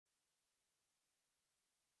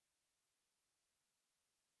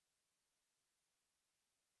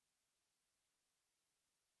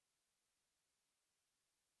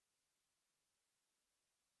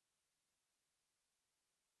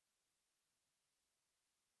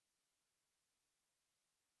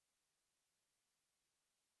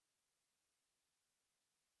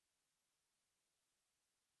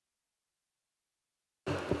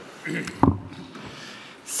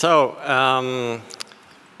So,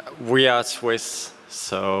 we are Swiss,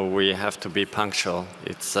 so we have to be punctual.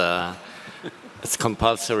 It's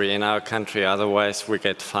compulsory in our country, otherwise we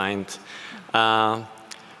get fined.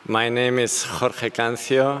 My name is Jorge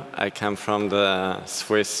Cancio. I come from the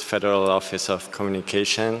Swiss Federal Office of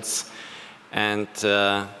Communications. And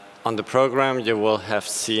on the program, you will have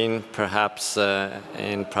seen, perhaps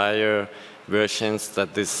in prior versions,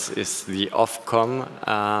 that this is the OFCOM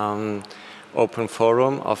open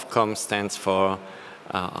forum. OFCOM stands for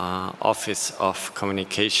Office of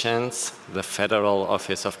Communications, the Federal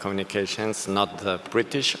Office of Communications, not the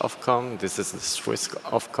British Ofcom. This is the Swiss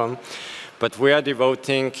Ofcom. But we are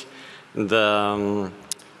devoting the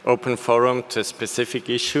open forum to a specific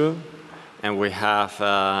issue, and we have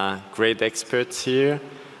great experts here.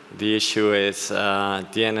 The issue is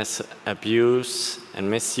DNS abuse and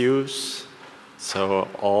misuse, so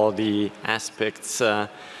all the aspects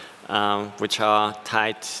which are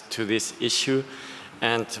tied to this issue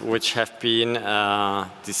and which have been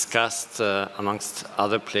discussed amongst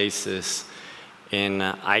other places in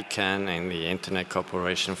ICANN, in the Internet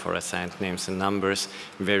Corporation for Assigned Names and Numbers,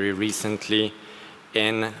 very recently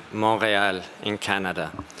in Montreal, in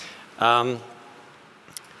Canada.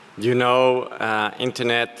 You know,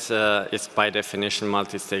 Internet is by definition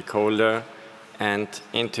multi-stakeholder and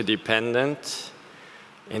interdependent.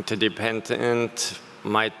 Interdependent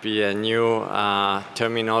might be a new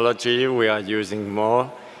terminology we are using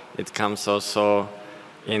more. It comes also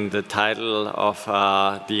in the title of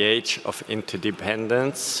The Age of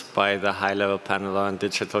Interdependence by the High-Level Panel on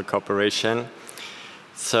Digital Cooperation.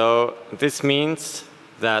 So this means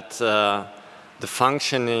that the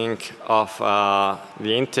functioning of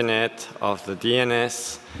the Internet, of the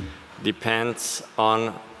DNS, depends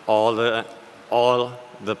on all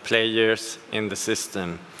the players in the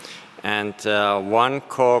system. And one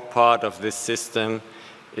core part of this system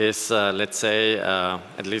is, let's say,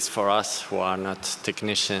 at least for us who are not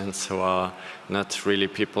technicians, who are not really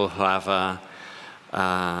people who have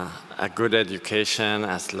a good education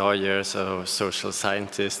as lawyers or social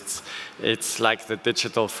scientists, it's like the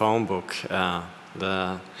digital phone book,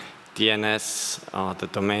 the DNS, or the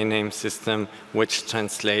domain name system, which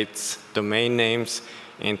translates domain names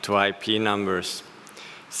into IP numbers.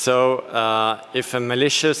 So if a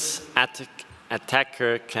malicious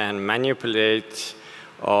attacker can manipulate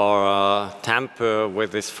or tamper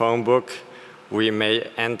with this phone book, we may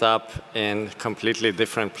end up in completely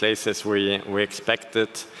different places we expected.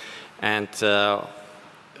 And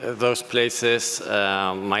those places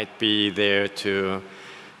might be there to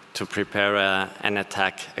prepare an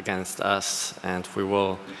attack against us. And we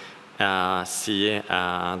will see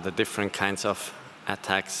the different kinds of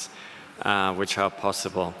attacks which are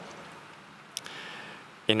possible.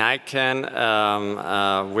 In ICANN,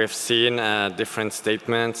 we've seen different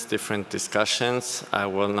statements, different discussions. I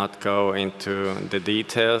will not go into the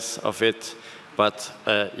details of it, but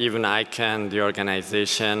even ICANN, the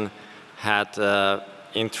organization, had an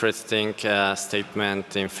interesting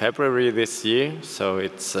statement in February this year, so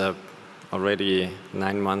it's already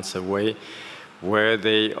 9 months away, where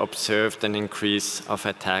they observed an increase of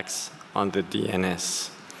attacks on the DNS.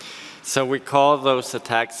 So we call those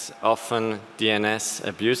attacks often DNS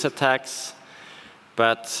abuse attacks,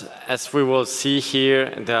 but as we will see here,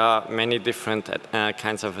 there are many different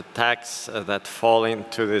kinds of attacks that fall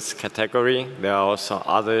into this category. There are also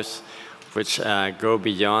others which go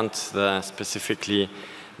beyond specifically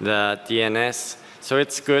the DNS. So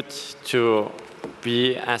it's good to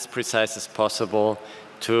be as precise as possible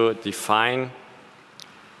to define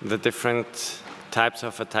the different types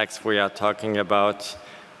of attacks we are talking about,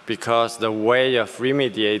 because the way of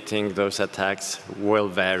remediating those attacks will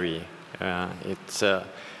vary. It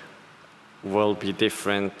will be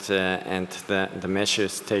different, and the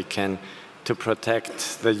measures taken to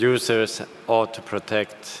protect the users or to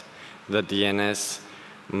protect the DNS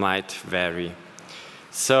might vary.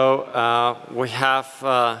 So we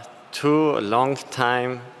have two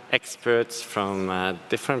long-time experts from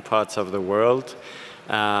different parts of the world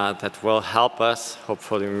that will help us,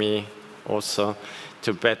 hopefully me also,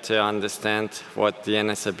 to better understand what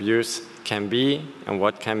DNS abuse can be and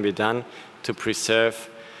what can be done to preserve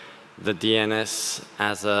the DNS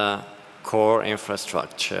as a core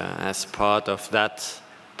infrastructure, as part of that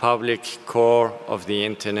public core of the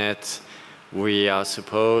Internet we are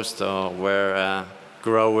supposed, or where a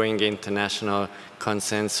growing international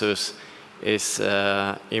consensus is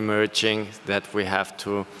emerging, that we have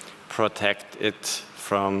to protect it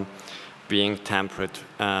from being tampered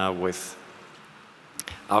with.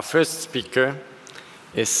 Our first speaker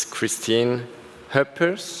is Christine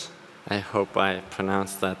Höppers. I hope I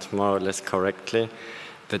pronounced that more or less correctly.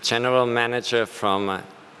 The general manager from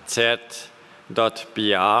CERT.br,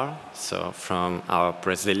 so from our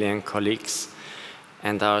Brazilian colleagues.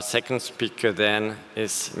 And our second speaker then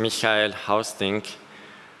is Michael Hausting,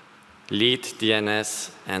 lead DNS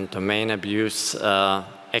and domain abuse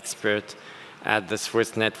expert at the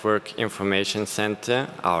Swiss Network Information Center,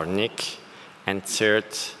 our NIC, and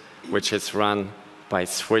CERT, which is run by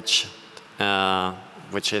Switch,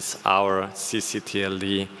 which is our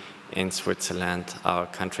CCTLD in Switzerland, our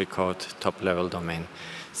country code top-level domain.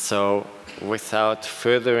 So without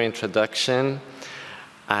further introduction,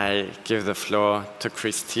 I give the floor to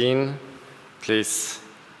Christine. Please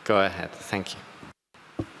go ahead. Thank you.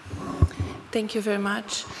 Thank you very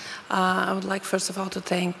much. I would like, first of all, to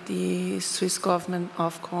thank the Swiss government,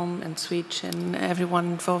 OFCOM, and Switch, and everyone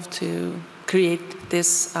involved to create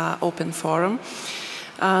this open forum.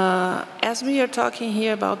 As we are talking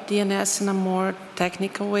here about DNS in a more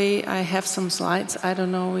technical way, I have some slides. I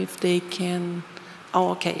don't know if they can...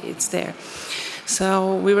 Oh, okay, it's there.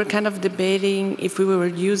 So we were kind of debating if we were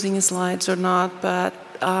using slides or not, but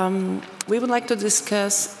we would like to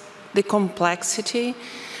discuss the complexity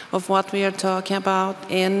of what we are talking about,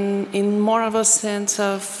 and in more of a sense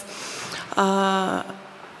of how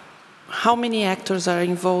many actors are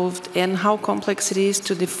involved and how complex it is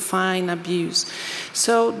to define abuse.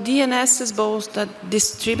 So DNS is both a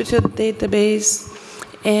distributed database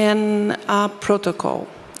and a protocol.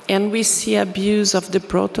 And we see abuse of the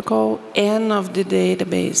protocol and of the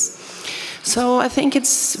database. So I think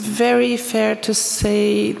it's very fair to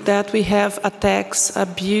say that we have attacks,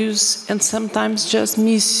 abuse, and sometimes just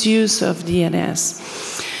misuse of DNS.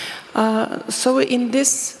 So in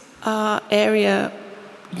this area,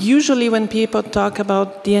 usually when people talk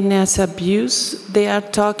about DNS abuse, they are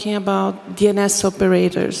talking about DNS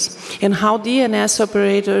operators and how DNS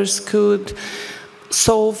operators could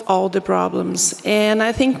solve all the problems. And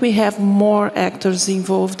I think we have more actors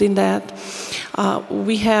involved in that.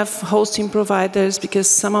 We have hosting providers because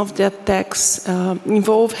some of the attacks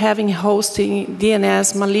involve having hosting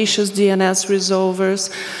DNS, malicious DNS resolvers.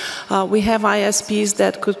 We have ISPs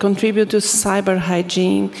that could contribute to cyber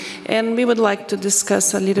hygiene, and we would like to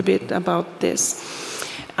discuss a little bit about this.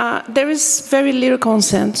 There is very little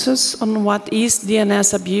consensus on what is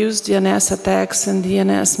DNS abuse, DNS attacks, and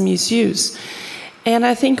DNS misuse. And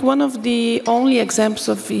I think one of the only examples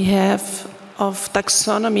that we have of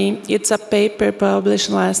taxonomy, it's a paper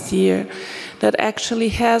published last year that actually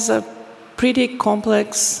has a pretty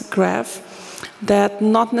complex graph that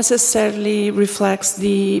not necessarily reflects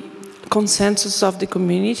the consensus of the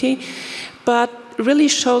community, but really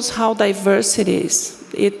shows how diverse it is.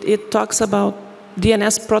 It talks about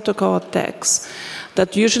DNS protocol attacks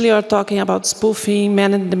that usually are talking about spoofing,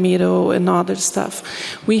 man in the middle, and other stuff.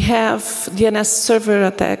 We have DNS server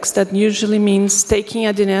attacks that usually means taking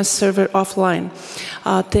a DNS server offline,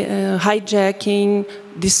 hijacking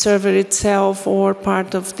the server itself or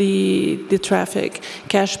part of the traffic.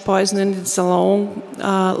 Cache poisoning is a long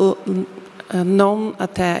known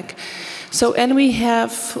attack. So, and we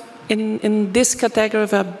have in this category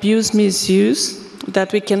of abuse misuse,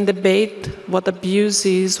 that we can debate what abuse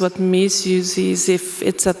is, what misuse is, if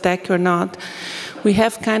it's attack or not. We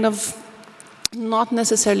have kind of not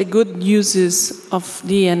necessarily good uses of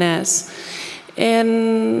DNS.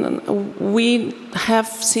 And we have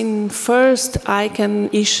seen first, I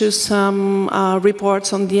can issue some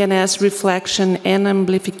reports on DNS reflection and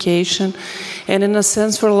amplification. And in a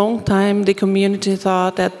sense, for a long time, the community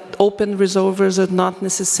thought that open resolvers are not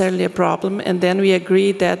necessarily a problem. And then we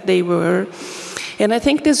agreed that they were. And I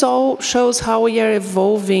think this all shows how we are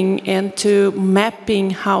evolving into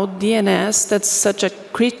mapping how DNS, that's such a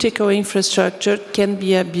critical infrastructure, can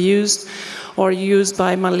be abused or used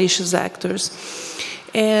by malicious actors.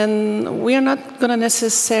 And we are not going to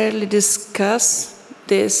necessarily discuss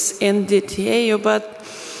this in detail, but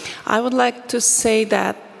I would like to say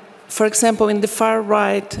that, for example, in the far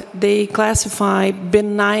right, they classify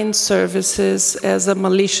benign services as a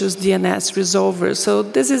malicious DNS resolver. So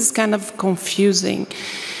this is kind of confusing.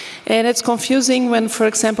 And it's confusing when, for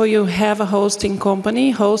example, you have a hosting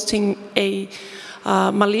company hosting a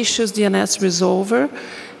malicious DNS resolver,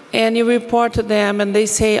 and you report to them and they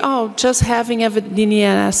say, oh, just having a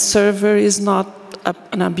DNS server is not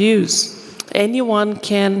an abuse. Anyone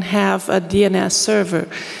can have a DNS server.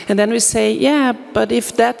 And then we say, yeah, but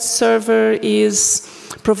if that server is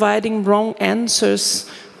providing wrong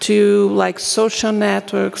answers to like social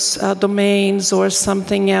networks, domains, or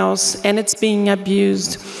something else, and it's being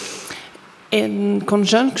abused in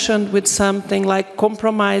conjunction with something like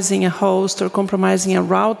compromising a host or compromising a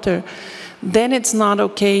router, then it's not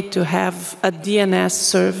okay to have a DNS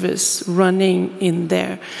service running in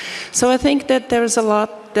there. So I think that there's a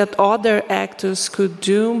lot that other actors could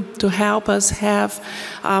do to help us have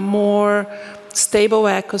a more stable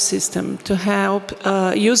ecosystem, to help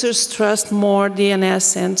users trust more DNS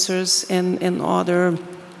sensors and other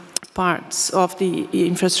parts of the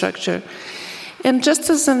infrastructure. And just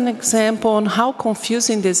as an example on how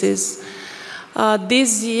confusing this is,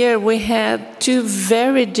 this year we had 2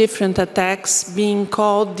 very different attacks being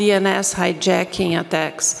called DNS hijacking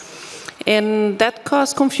attacks. And that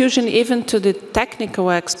caused confusion even to the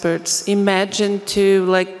technical experts. Imagine to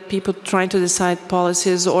like people trying to decide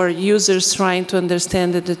policies or users trying to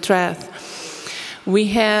understand the threat. We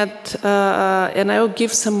had, and I will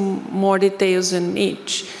give some more details in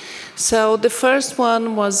each. So the first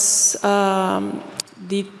one was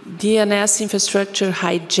the DNS infrastructure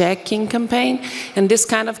hijacking campaign, and this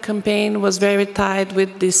kind of campaign was very tied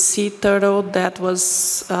with the sea turtle that was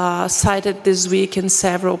cited this week in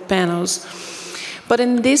several panels. But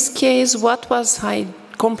in this case, what was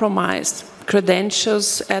compromised?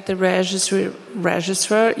 Credentials at the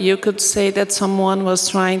registrar. You could say that someone was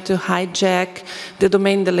trying to hijack the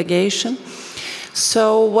domain delegation.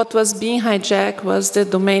 So what was being hijacked was the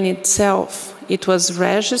domain itself. It was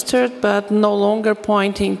registered, but no longer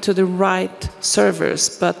pointing to the right servers,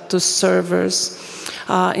 but to servers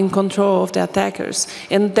in control of the attackers.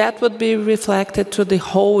 And that would be reflected to the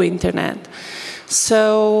whole internet.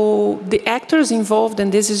 So the actors involved,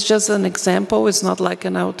 and this is just an example, it's not like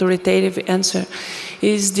an authoritative answer,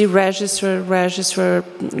 is the registrar,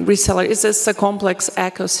 reseller. It's just a complex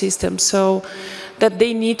ecosystem. So that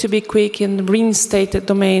they need to be quick and reinstate the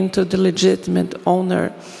domain to the legitimate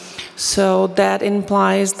owner. So that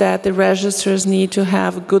implies that the registrars need to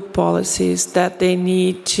have good policies, that they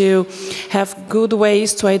need to have good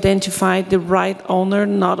ways to identify the right owner,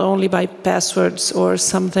 not only by passwords or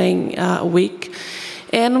something weak.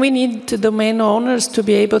 And we need the domain owners to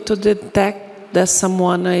be able to detect that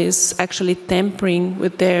someone is actually tampering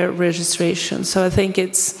with their registration. So I think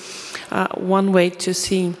it's one way to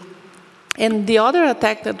see. And the other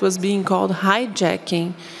attack that was being called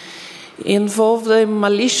hijacking involved a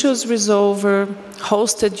malicious resolver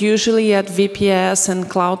hosted usually at VPS and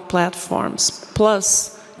cloud platforms,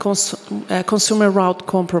 plus consumer route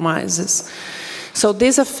compromises. So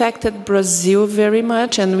this affected Brazil very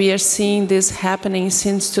much, and we are seeing this happening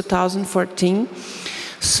since 2014.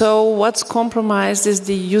 So what's compromised is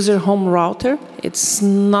the user home router. It's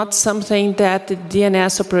not something that the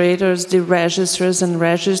DNS operators, the registrars and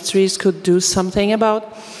registries could do something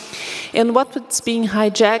about. And what's being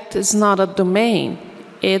hijacked is not a domain,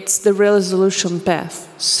 it's the resolution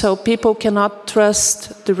path. So people cannot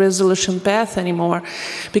trust the resolution path anymore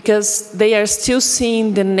because they are still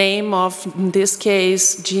seeing the name of, in this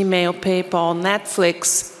case, Gmail, PayPal,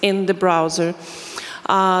 Netflix in the browser.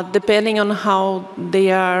 Depending on how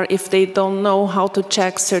they are, if they don't know how to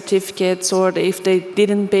check certificates or if they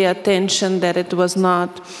didn't pay attention that it was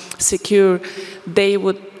not secure, they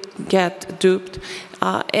would get duped.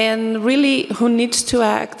 And really, who needs to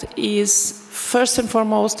act is, first and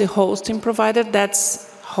foremost, the hosting provider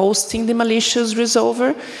that's hosting the malicious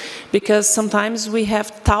resolver, because sometimes we have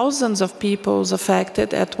thousands of people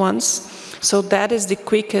affected at once. So that is the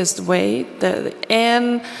quickest way.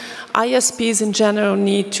 And ISPs in general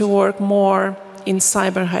need to work more in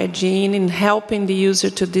cyber hygiene, in helping the user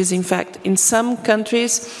to disinfect. In some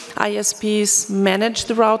countries, ISPs manage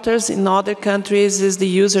the routers. In other countries, it's the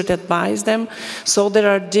user that buys them. So there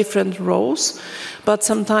are different roles. But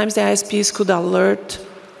sometimes the ISPs could alert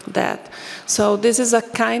that. So this is a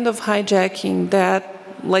kind of hijacking that,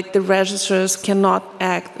 like, the registrars cannot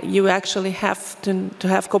act. You actually have to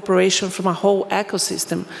have cooperation from a whole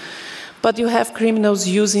ecosystem. But you have criminals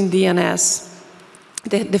using DNS.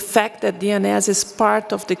 The fact that DNS is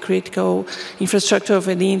part of the critical infrastructure of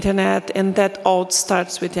the internet, and that all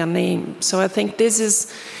starts with your name. So I think this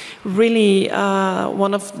is really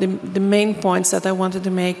one of the main points that I wanted to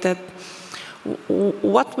make, that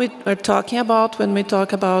what we are talking about when we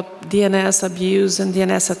talk about DNS abuse and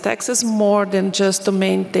DNS attacks is more than just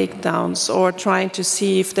domain takedowns or trying to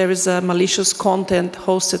see if there is a malicious content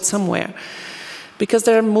hosted somewhere. Because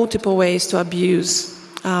there are multiple ways to abuse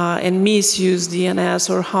and misuse DNS,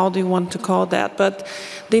 or how do you want to call that, but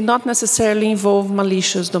they not necessarily involve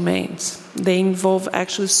malicious domains. They involve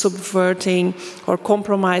actually subverting or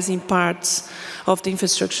compromising parts of the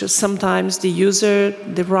infrastructure, sometimes the user,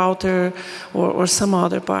 the router, or some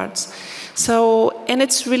other parts. So, and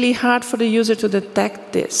it's really hard for the user to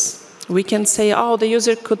detect this. We can say, oh, the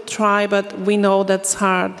user could try, but we know that's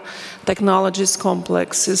hard. Technology is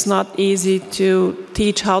complex. It's not easy to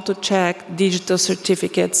teach how to check digital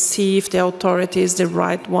certificates, see if the authority is the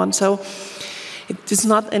right one. So it is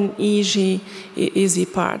not an easy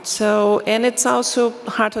part. So, and it's also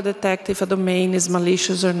hard to detect if a domain is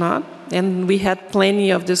malicious or not. And we had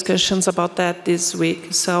plenty of discussions about that this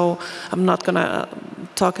week. So I'm not going to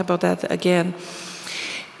talk about that again.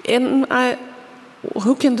 And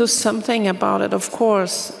who can do something about it? Of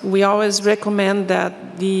course, we always recommend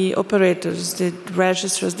that the operators, the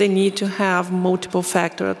registrars, they need to have multiple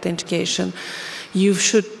factor authentication. You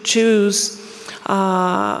should choose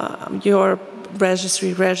your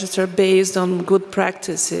register based on good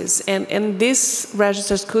practices. And these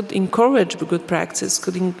registers could encourage good practice,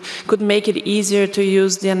 could make it easier to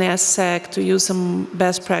use DNSSEC, to use some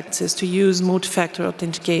best practices, to use multi-factor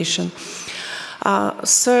authentication.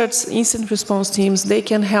 CERTs, instant response teams, they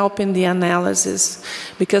can help in the analysis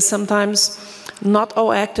because sometimes not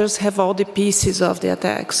all actors have all the pieces of the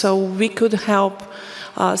attack. So we could help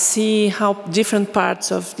see how different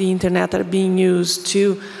parts of the internet are being used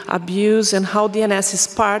to abuse and how DNS is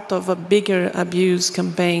part of a bigger abuse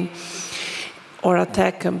campaign or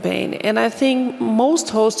attack campaign. And I think most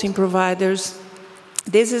hosting providers,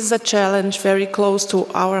 this is a challenge very close to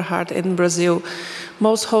our heart in Brazil.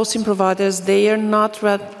 Most hosting providers, they are not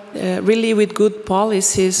really with good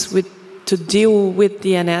policies to deal with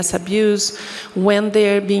DNS abuse when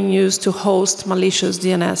they are being used to host malicious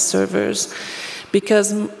DNS servers.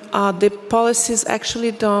 Because the policies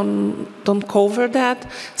actually don't cover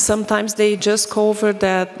that. Sometimes they just cover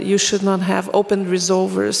that you should not have open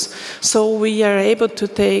resolvers. So we are able to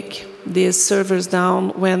take these servers down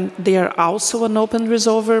when they are also an open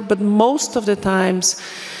resolver, but most of the times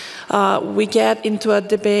we get into a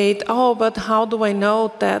debate, oh, but how do I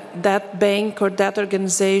know that that bank or that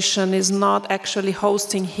organization is not actually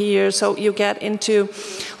hosting here? So you get into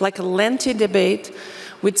like a lengthy debate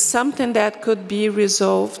with something that could be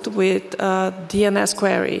resolved with a DNS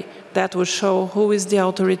query that will show who is the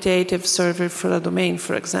authoritative server for a domain,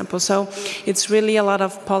 for example. So it's really a lot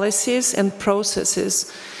of policies and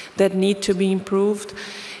processes that need to be improved.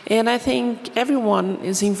 And I think everyone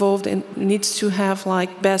is involved and needs to have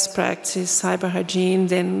like best practice, cyber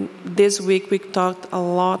hygiene. And this week we talked a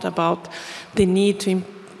lot about the need to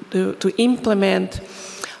implement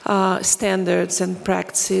standards and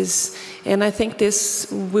practices. And I think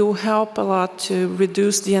this will help a lot to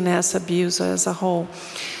reduce DNS abuse as a whole.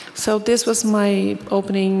 So this was my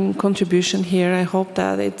opening contribution here. I hope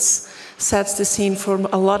that it sets the scene for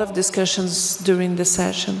a lot of discussions during the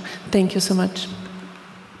session. Thank you so much.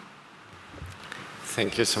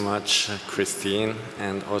 Thank you so much, Christine,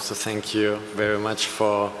 and also thank you very much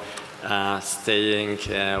for staying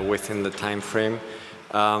within the time frame.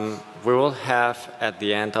 We will have at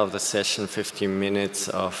the end of the session 15 minutes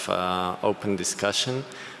of open discussion,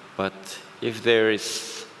 but if there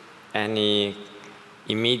is any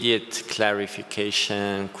immediate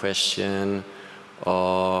clarification, question,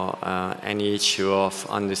 or any issue of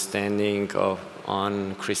understanding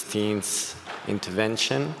on Christine's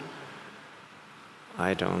intervention,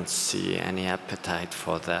 I don't see any appetite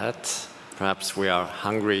for that. Perhaps we are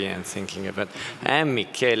hungry and thinking about it. And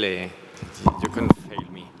Michele, you couldn't fail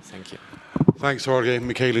me. Thank you. Thanks, Jorge.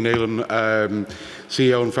 Michele Nealon,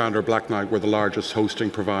 CEO and founder of Black Knight. We're the largest hosting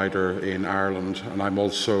provider in Ireland, and I'm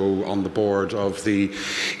also on the board of the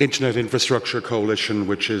Internet Infrastructure Coalition,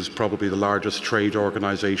 which is probably the largest trade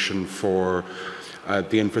organisation for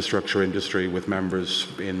the infrastructure industry, with members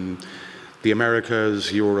in the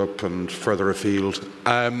Americas, Europe, and further afield.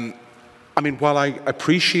 I mean, while I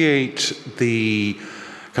appreciate the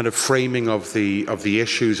kind of framing of the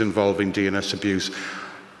issues involving DNS abuse,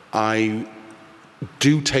 I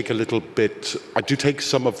do take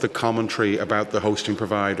some of the commentary about the hosting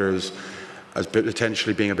providers as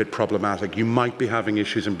potentially being a bit problematic. You might be having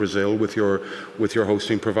issues in Brazil with your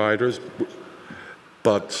hosting providers,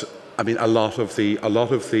 but I mean, a lot of the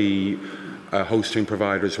hosting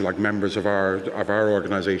providers who are like members of our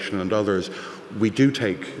organisation and others, we do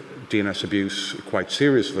take DNS abuse quite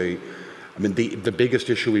seriously. I mean, the biggest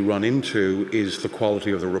issue we run into is the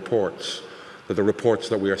quality of the reports. That the reports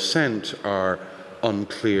that we are sent are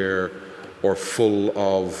unclear or full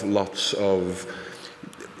of lots of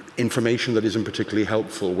information that isn't particularly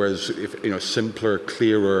helpful, whereas if, simpler,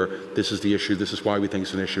 clearer, this is the issue, this is why we think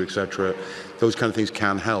it's an issue, etc., those kind of things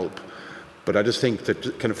can help. But I just think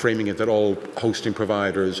that kind of framing it that all hosting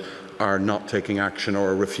providers are not taking action or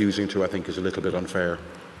are refusing to, I think, is a little bit unfair.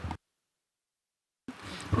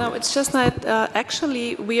 No, it's just that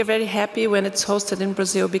actually we are very happy when it's hosted in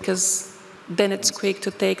Brazil, because then it's quick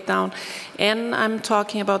to take down. And I'm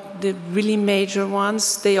talking about the really major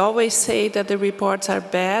ones. They always say that the reports are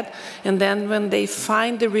bad, and then when they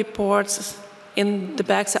find the reports in the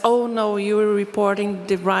back, say, oh no, you were reporting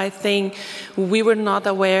the right thing. We were not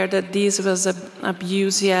aware that this was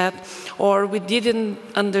abuse yet, or we didn't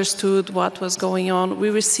understood what was going on. We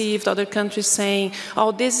received other countries saying,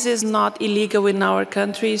 oh, this is not illegal in our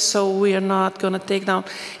country, so we are not going to take down.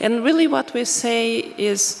 And really what we say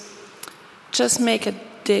is just make a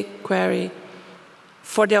dig query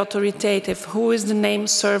for the authoritative. Who is the name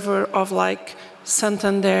server of like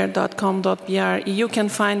santander.com.br? You can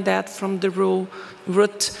find that from the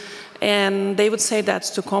root, and they would say that's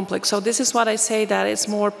too complex. So this is what I say, that it's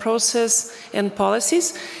more process and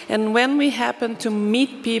policies. And when we happen to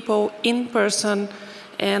meet people in person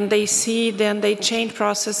and they see, then they change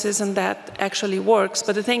processes, and that actually works.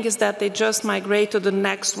 But the thing is that they just migrate to the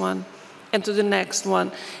next one and to the next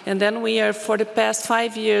one. And then we are, for the past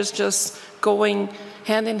 5 years, just going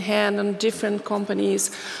hand in hand on different companies.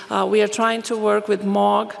 We are trying to work with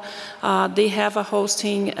MOG. They have a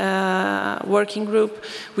hosting working group.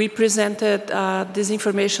 We presented this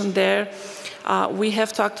information there. We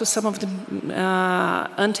have talked to some of the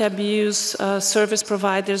anti-abuse service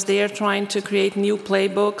providers. They are trying to create new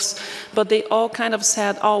playbooks, but they all kind of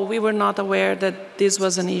said, oh, we were not aware that this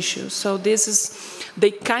was an issue. So this is, they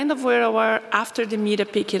kind of were aware after the media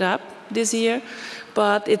picked it up this year,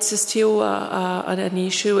 but it's still an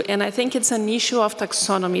issue. And I think it's an issue of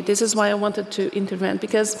taxonomy. This is why I wanted to intervene,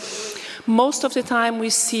 because most of the time we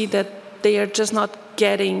see that they are just not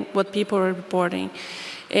getting what people are reporting.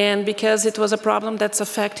 And because it was a problem that's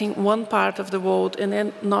affecting one part of the world and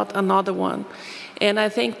then not another one. And I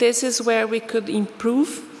think this is where we could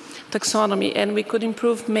improve taxonomy, and we could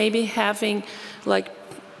improve maybe having like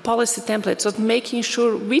policy templates of making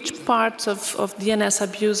sure which parts of DNS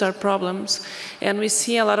abuse are problems. And we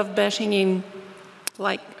see a lot of bashing in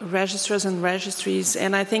like registrars and registries,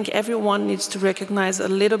 and I think everyone needs to recognize a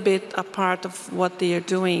little bit a part of what they are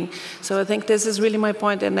doing. So I think this is really my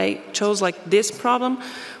point, and I chose like this problem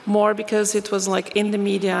more because it was like in the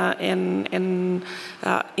media and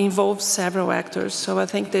involves several actors. So I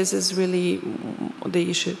think this is really the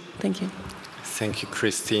issue. Thank you. Thank you,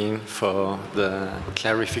 Christine, for the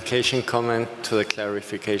clarification comment to the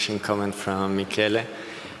clarification comment from Michele.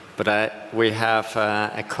 But we have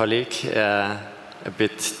a colleague a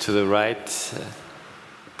bit to the right.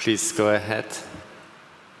 Please go ahead.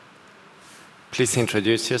 Please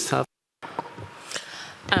introduce yourself.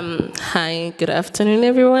 Hi, good afternoon,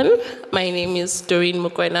 everyone. My name is Doreen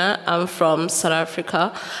Mukwena. I'm from South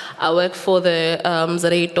Africa. I work for the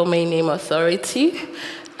ZA Domain Name Authority,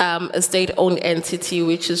 a state-owned entity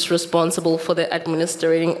which is responsible for the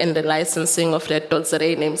administering and the licensing of the .za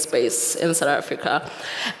namespace in South Africa.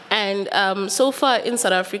 And so far in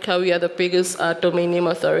South Africa, we are the biggest domain name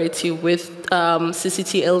authority with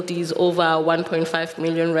CCTLDs over 1.5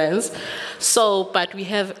 million rands. So, but we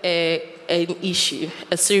have an issue,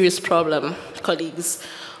 a serious problem, colleagues.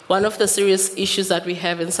 One of the serious issues that we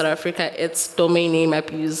have in South Africa, it's domain name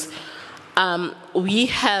abuse. We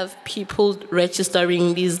have people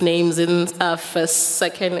registering these names in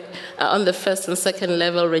on the first and second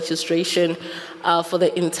level registration for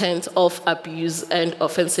the intent of abuse and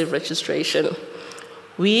offensive registration.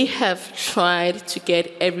 We have tried to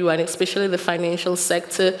get everyone, especially the financial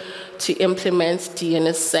sector, to implement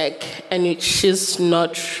DNSSEC, and it's just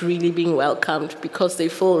not really being welcomed because they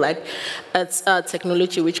feel like it's a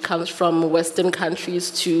technology which comes from Western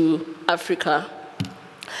countries to Africa.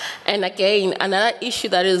 And again, another issue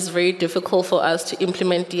that is very difficult for us to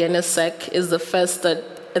implement DNSSEC is the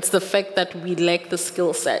fact that we lack the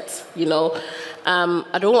skill set. You know,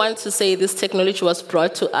 I don't want to say this technology was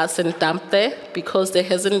brought to us and dumped there, because there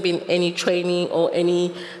hasn't been any training or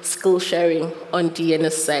any skill sharing on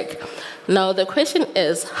DNSSEC. Now the question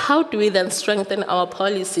is, how do we then strengthen our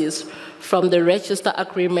policies from the register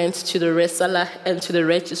agreement to the reseller and to the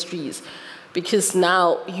registries? Because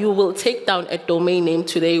now you will take down a domain name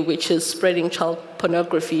today which is spreading child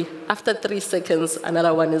pornography. After 3 seconds,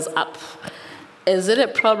 another one is up. Is it a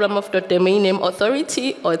problem of the domain name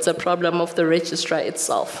authority, or it's a problem of the registrar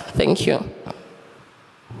itself? Thank you.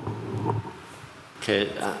 Okay.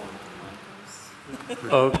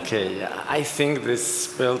 Okay, I think this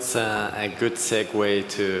builds a good segue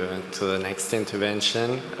to the next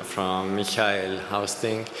intervention from Michael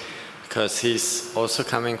Hausting, because he's also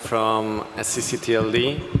coming from a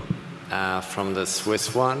CCTLD, from the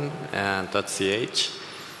Swiss one, .ch.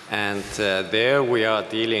 And there we are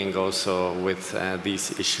dealing also with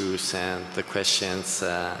these issues and the questions,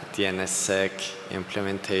 DNSSEC,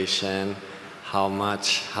 implementation, how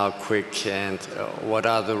much, how quick, and what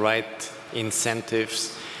are the right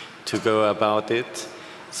incentives to go about it.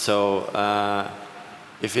 So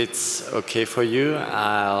if it's okay for you,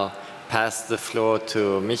 I'll pass the floor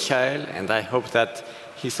to Michael, and I hope that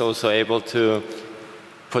he's also able to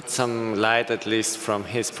put some light, at least from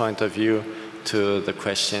his point of view, to the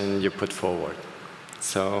question you put forward.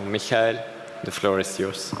 So, Michael, the floor is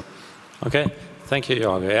yours. Okay, thank you,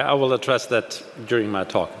 Jorge. I will address that during my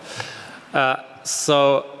talk.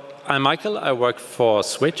 So, I'm Michael. I work for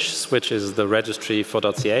Switch. Switch is the registry for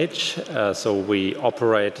 .ch. So we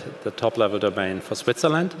operate the top-level domain for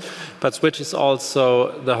Switzerland. But Switch is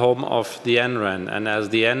also the home of the NREN. And as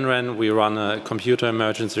the NREN, we run a computer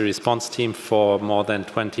emergency response team for more than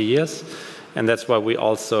 20 years. And that's why we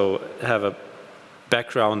also have a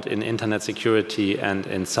background in internet security and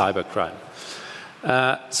in cybercrime.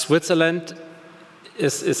 Switzerland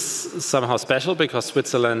is somehow special because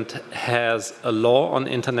Switzerland has a law on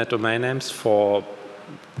internet domain names for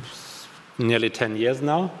nearly 10 years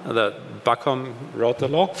now. The BACOM wrote the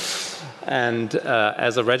law, and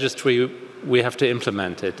as a registry we have to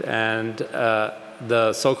implement it. And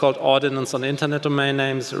the so-called Ordinance on Internet Domain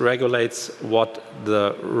Names regulates what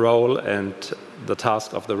the role and the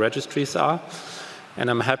task of the registries are. And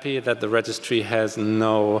I'm happy that the registry has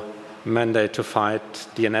no mandate to fight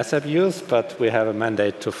DNS abuse, but we have a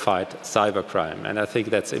mandate to fight cybercrime. And I think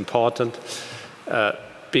that's important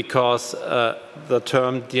because the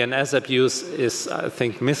term DNS abuse is, I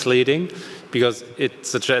think, misleading because it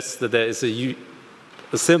suggests that there is a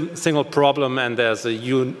single problem and there's a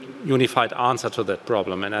unified answer to that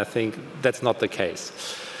problem. And I think that's not the case.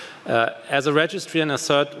 As a registry and a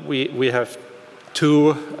cert, we have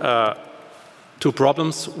two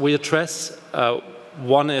problems we address.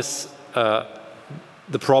 One is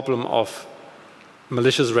the problem of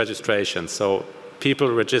malicious registration. So people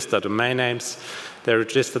register domain names, they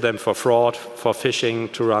register them for fraud, for phishing,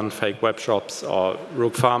 to run fake web shops or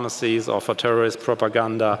rogue pharmacies or for terrorist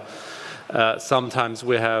propaganda. Sometimes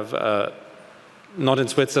we have, not in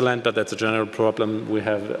Switzerland, but that's a general problem, we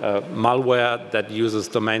have malware that uses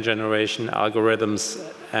domain generation algorithms,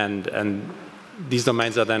 and these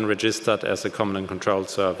domains are then registered as a command and control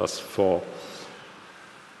servers for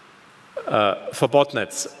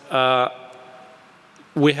botnets.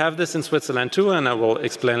 We have this in Switzerland too, and I will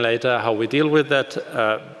explain later how we deal with that.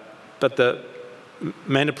 But the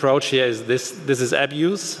main approach here is this is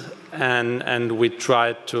abuse, and we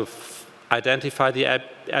try to identify the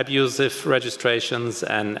abusive registrations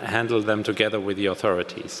and handle them together with the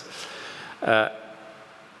authorities.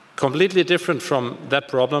 Completely different from that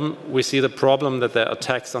problem, we see the problem that there are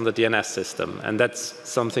attacks on the DNS system, and that's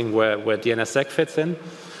something where DNSSEC fits in.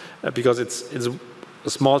 Because it's a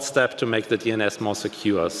small step to make the DNS more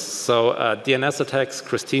secure. So DNS attacks,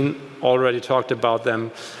 Christine already talked about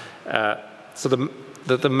them. So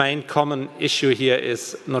the main common issue here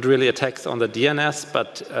is not really attacks on the DNS,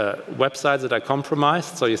 but websites that are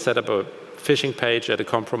compromised. So you set up a phishing page at a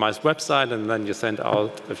compromised website, and then you send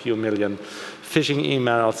out a few million phishing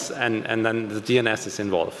emails, and then the DNS is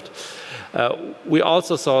involved. We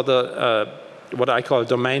also saw what I call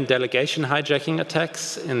domain delegation hijacking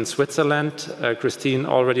attacks in Switzerland. Christine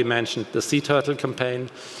already mentioned the Sea Turtle campaign.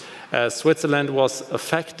 Switzerland was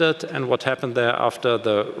affected, and what happened there after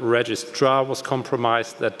the registrar was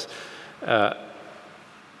compromised, that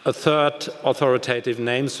a third authoritative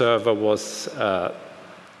name server was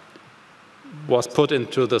put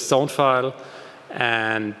into the zone file,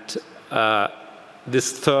 and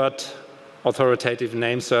this third authoritative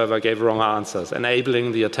name server gave wrong answers,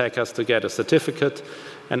 enabling the attackers to get a certificate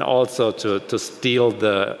and also to steal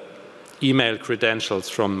the email credentials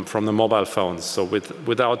from the mobile phones. So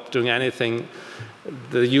without doing anything,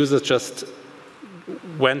 the users just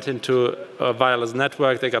went into a wireless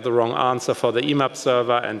network, they got the wrong answer for the IMAP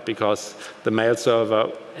server, and because the mail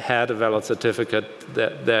server had a valid certificate,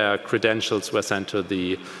 their credentials were sent to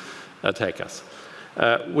the attackers.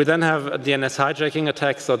 We then have a DNS hijacking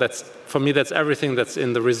attack, so for me that's everything that's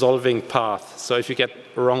in the resolving path. So if you get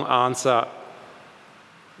a wrong answer,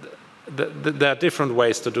 there are different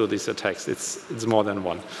ways to do these attacks. It's more than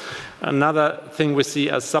one. Another thing we see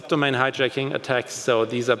as subdomain hijacking attacks, so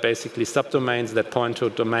these are basically subdomains that point to a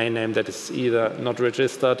domain name that is either not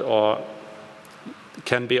registered or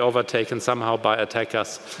can be overtaken somehow by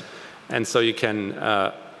attackers. And so you can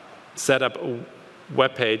set up a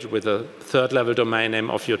web page with a third-level domain name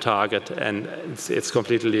of your target, and it's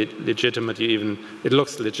completely legitimate. It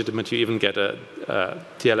looks legitimate. You even get a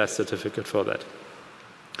TLS certificate for that.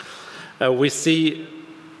 We see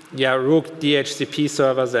rogue DHCP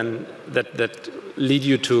servers and that lead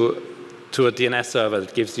you to to a DNS server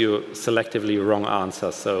that gives you selectively wrong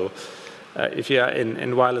answers. So if you are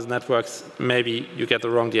in wireless networks, maybe you get the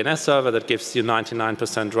wrong DNS server that gives you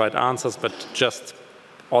 99% right answers, but just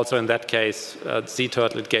also in that case,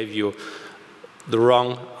 ZTurtle, it gave you the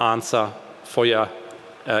wrong answer for your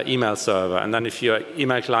email server. And then if your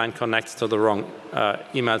email client connects to the wrong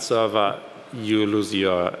email server, you lose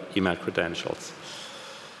your email credentials.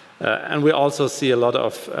 And we also see a lot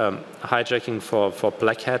of hijacking for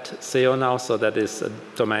black hat SEO now, so that is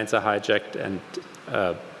domains are hijacked and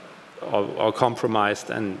or compromised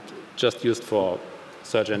and just used for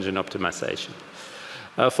search engine optimization.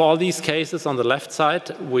 For all these cases on the left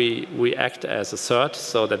side, we act as a CERT,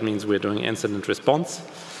 so that means we're doing incident response.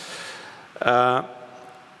 But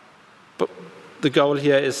the goal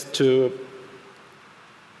here is to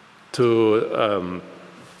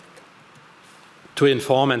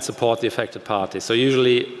inform and support the affected parties. So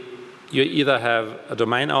usually you either have a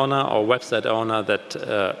domain owner or website owner that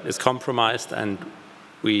is compromised, and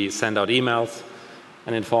we send out emails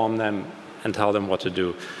and inform them and tell them what to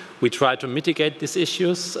do. We try to mitigate these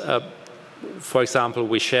issues. For example,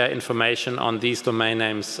 we share information on these domain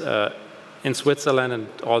names in Switzerland and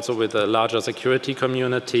also with a larger security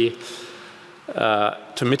community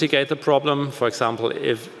to mitigate the problem. For example,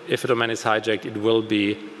 if a domain is hijacked, it will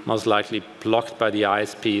be most likely blocked by the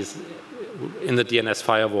ISPs in the DNS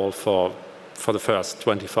firewall for the first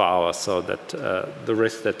 24 hours, so that the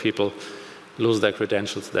risk that people lose their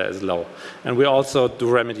credentials there is low. And we also do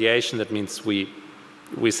remediation. That means we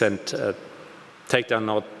send takedown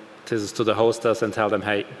notices to the hosters and tell them,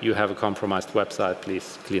 hey, you have a compromised website,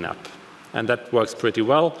 please clean up. And that works pretty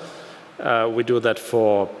well. We do that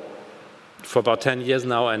for about 10 years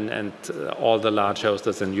now, and all the large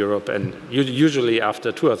hosters in Europe, and usually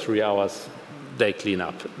after 2 or 3 hours, they clean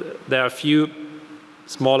up. There are a few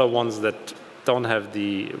smaller ones that don't have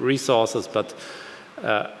the resources, but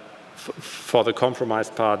for the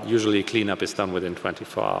compromised part, usually cleanup is done within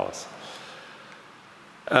 24 hours.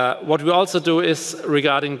 What we also do is,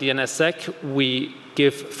 regarding DNSSEC, we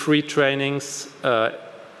give free trainings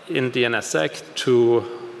in DNSSEC to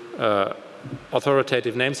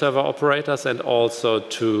authoritative name server operators and also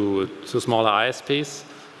to smaller ISPs.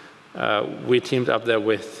 We teamed up there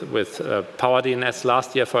with PowerDNS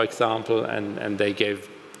last year, for example, and they gave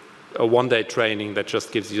a one-day training that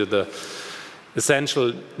just gives you the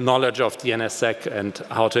essential knowledge of DNSSEC and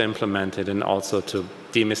how to implement it, and also to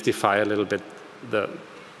demystify a little bit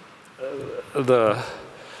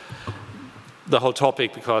the whole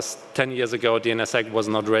topic, because 10 years ago DNSSEC was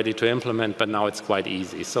not ready to implement, but now it's quite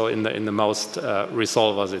easy. So in the most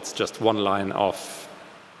resolvers, it's just one line of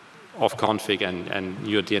config and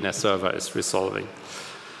your DNS server is resolving.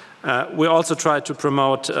 We also try to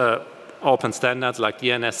promote open standards like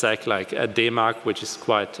DNSSEC, like DMARC, which is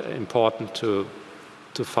quite important to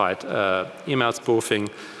fight email spoofing.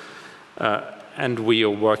 And we are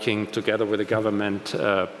working together with the government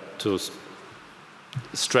to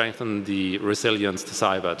strengthen the resilience to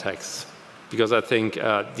cyber attacks. Because I think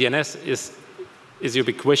DNS is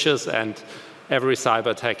ubiquitous, and every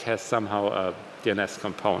cyber attack has somehow a DNS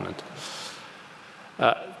component.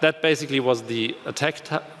 That basically was the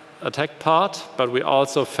attack part, but we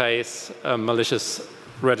also face malicious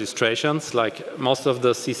registrations, like most of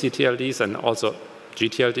the CCTLDs and also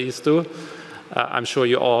GTLDs do. I'm sure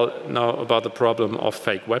you all know about the problem of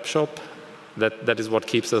fake web shop. That is what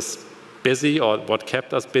keeps us busy, or what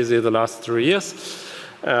kept us busy the last 3 years.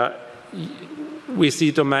 We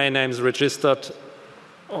see domain names registered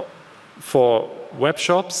for web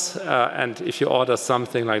shops, and if you order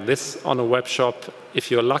something like this on a web shop,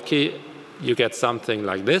 if you're lucky, you get something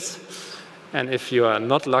like this. And if you are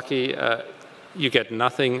not lucky, you get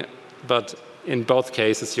nothing, but in both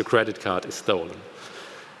cases, your credit card is stolen.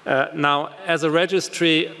 Now, as a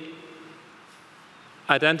registry,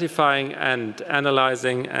 identifying and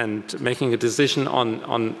analyzing and making a decision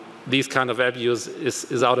on these kind of abuse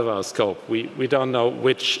is out of our scope. We don't know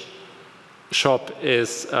which shop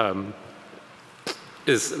is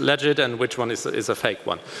legit and which one is a fake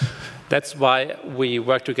one. That's why we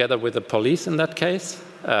work together with the police in that case.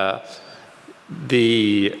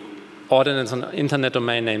 The Ordinance on Internet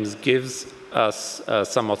Domain Names gives us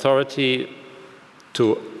some authority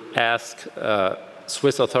to ask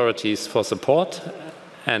Swiss authorities for support.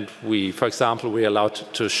 And for example, we're allowed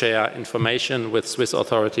to share information with Swiss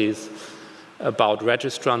authorities about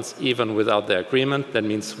registrants even without their agreement. That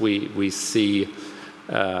means we see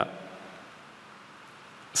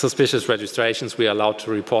suspicious registrations, we are allowed to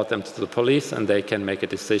report them to the police, and they can make a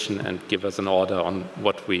decision and give us an order on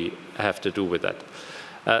what we have to do with that.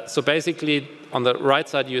 So basically, on the right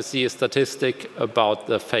side, you see a statistic about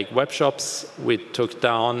the fake web shops we took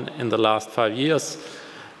down in the last 5 years.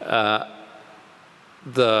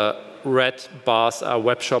 The red bars are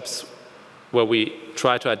web shops where we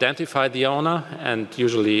try to identify the owner, and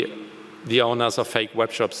usually the owners of fake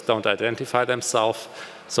web shops don't identify themselves,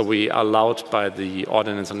 so we are allowed by the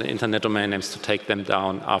ordinance on the internet domain names to take them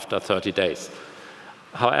down after 30 days.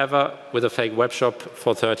 However, with a fake web shop,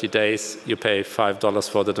 for 30 days, you pay $5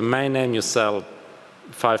 for the domain name, you sell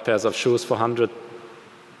 5 pairs of shoes for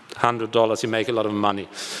 $100, you make a lot of money.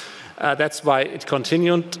 That's why it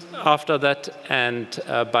continued after that, and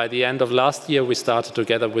by the end of last year, we started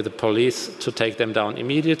together with the police to take them down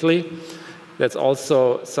immediately. That's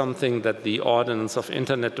also something that the ordinance of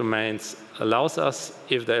internet domains allows us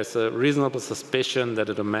if there's a reasonable suspicion that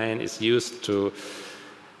a domain is used to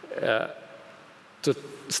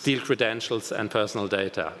steal credentials and personal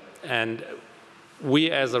data. And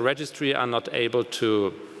we as a registry are not able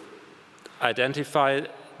to identify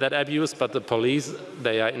that abuse, but the police,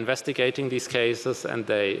 they are investigating these cases, and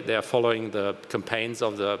they are following the campaigns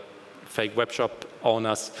of the fake web shop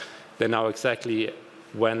owners. They know exactly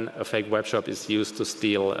when a fake web shop is used to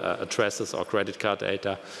steal addresses or credit card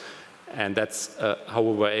data. And that's how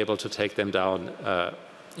we were able to take them down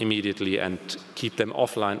immediately and keep them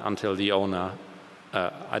offline until the owner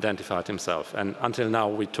identified himself. And until now,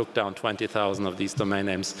 we took down 20,000 of these domain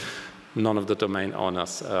names. None of the domain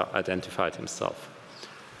owners identified himself.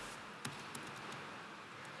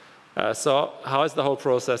 So how is the whole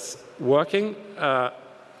process working?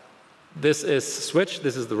 This is Switch,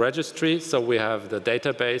 this is the registry, so we have the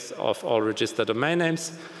database of all registered domain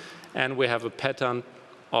names, and we have a pattern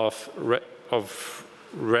of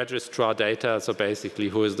registrar data, so basically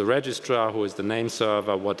who is the registrar, who is the name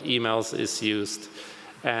server, what emails is used,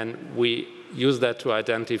 and we use that to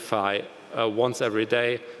identify once every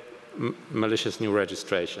day malicious new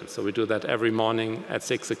registration. So we do that every morning at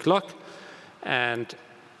 6 o'clock and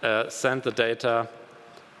send the data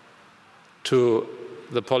to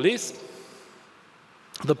the police.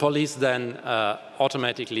 The police then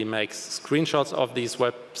automatically makes screenshots of these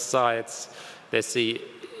websites. They see,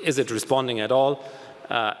 is it responding at all?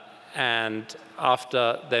 And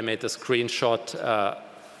after they made the screenshot,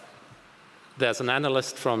 there's an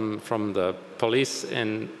analyst from the police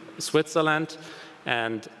in Switzerland,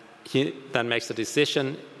 and he then makes a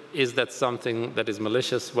decision, is that something that is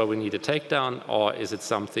malicious where we need a takedown, or is it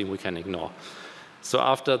something we can ignore? So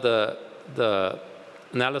after the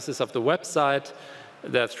analysis of the website,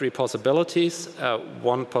 there are 3 possibilities.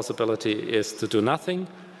 One possibility is to do nothing.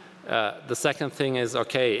 The second thing is,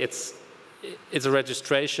 okay, it's a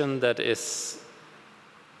registration that is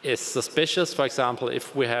suspicious. For example,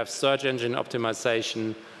 if we have search engine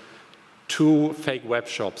optimization to fake web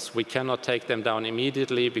shops, we cannot take them down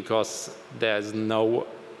immediately because there's no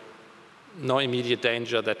immediate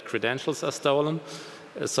danger that credentials are stolen.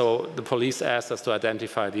 So the police asked us to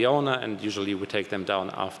identify the owner, and usually we take them down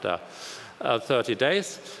after 30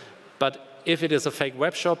 days. But if it is a fake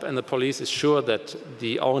web shop and the police is sure that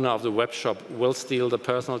the owner of the web shop will steal the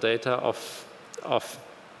personal data of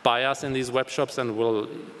buyers in these web shops and will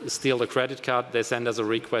steal the credit card, they send us a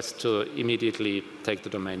request to immediately take the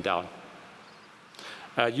domain down.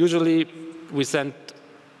 Usually we send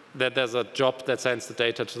that there's a job that sends the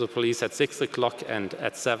data to the police at 6 o'clock, and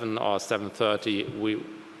at 7 or 7:30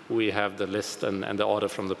 we have the list and the order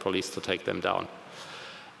from the police to take them down.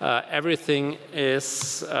 Everything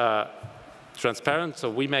is transparent, so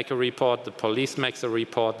we make a report, the police makes a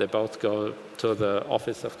report, they both go to the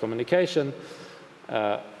Office of Communication,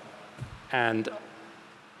 and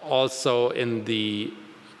also in the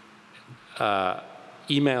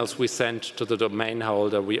emails we send to the domain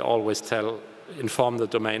holder, we always inform the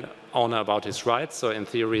domain owner about his rights. So in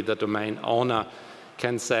theory, the domain owner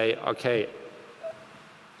can say, okay,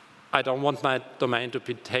 I don't want my domain to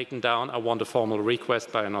be taken down, I want a formal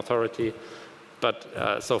request by an authority. But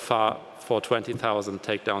so far, for 20,000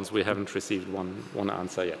 takedowns, we haven't received one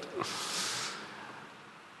answer yet.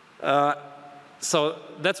 So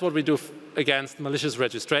that's what we do against malicious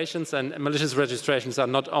registrations. And malicious registrations are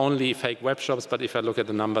not only fake web shops, but if I look at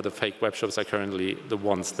the number, the fake web shops are currently the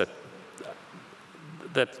ones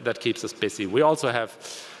that keeps us busy. We also have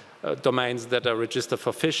domains that are registered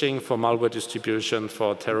for phishing, for malware distribution,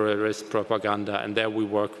 for terrorist propaganda, and there we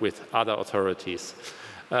work with other authorities.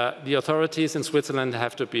 The authorities in Switzerland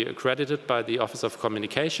have to be accredited by the Office of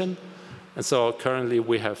Communication, and so currently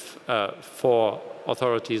we have 4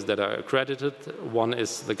 authorities that are accredited. One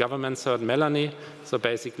is the government cert, Melanie, so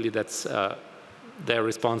basically that's they're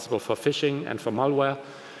responsible for phishing and for malware.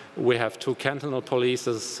 We have 2 cantonal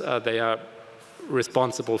polices, they are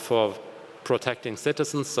responsible for protecting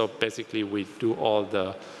citizens. So basically, we do all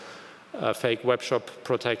the fake web shop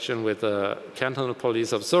protection with the cantonal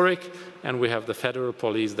police of Zurich, and we have the federal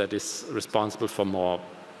police that is responsible for more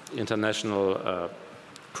international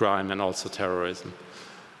crime and also terrorism.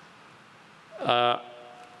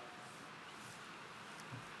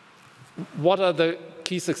 What are the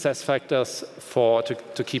key success factors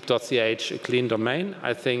to keep .ch a clean domain?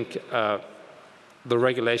 I think the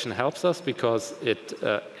regulation helps us because it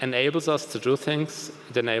enables us to do things,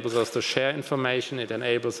 it enables us to share information, it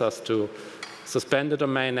enables us to suspend the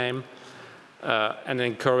domain name, and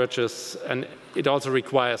encourages, and it also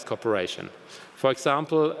requires cooperation. For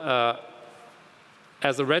example,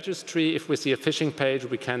 as a registry, if we see a phishing page,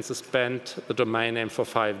 we can suspend the domain name for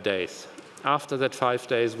 5 days. After that 5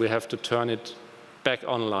 days, we have to turn it back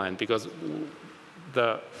online because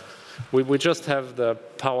we just have the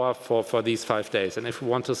power for these 5 days. And if we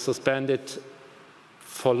want to suspend it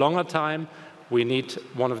for a longer time, we need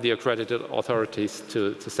one of the accredited authorities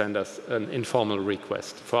to send us an informal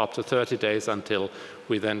request for up to 30 days until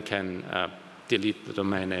we then can delete the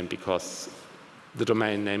domain name, because the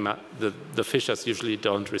domain name, the phishers usually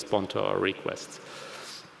don't respond to our requests.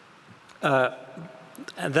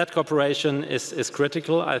 And that cooperation is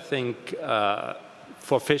critical. I think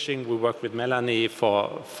for phishing, we work with Melanie,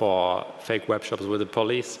 for fake web shops with the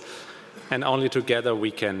police, and only together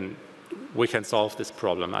we can solve this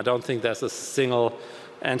problem. I don't think there's a single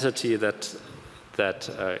entity that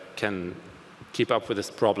can keep up with this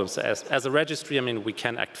problem. So as a registry, I mean, we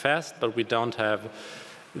can act fast, but we don't have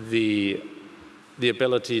the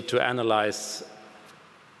ability to analyze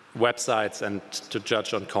websites and to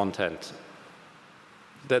judge on content.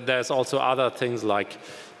 There's also other things like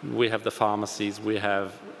we have the pharmacies, we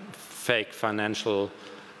have fake financial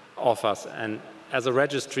offers, and as a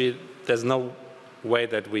registry, there's no way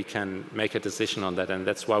that we can make a decision on that, and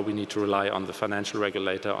that's why we need to rely on the financial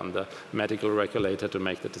regulator, on the medical regulator to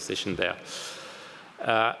make the decision there.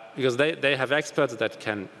 Because they have experts that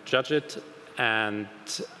can judge it, and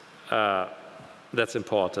that's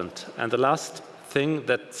important. And the last thing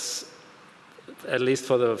that's, at least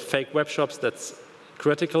for the fake web shops, that's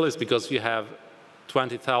critical is because you have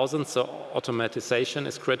 20,000, so automatization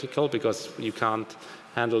is critical because you can't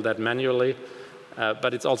handle that manually.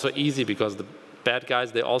 But it's also easy because the bad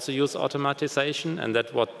guys, they also use automatization, and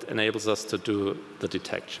that's what enables us to do the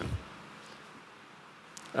detection.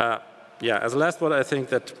 Yeah, as a last one, I think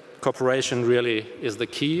that cooperation really is the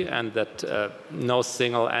key, and that no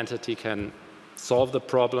single entity can solve the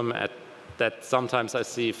problem. That sometimes I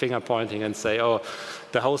see finger pointing and say, oh,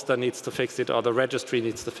 the hoster needs to fix it, or the registry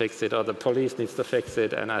needs to fix it, or the police needs to fix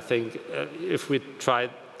it. And I think if we try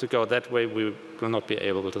to go that way, we will not be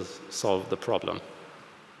able to solve the problem.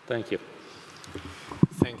 Thank you.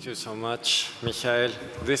 Thank you so much, Michael.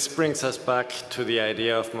 This brings us back to the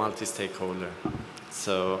idea of multi-stakeholder.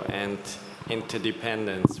 So, and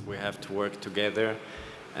interdependence, we have to work together.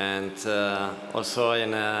 And also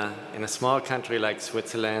in a small country like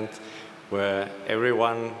Switzerland, where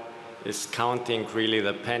everyone is counting really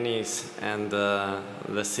the pennies, and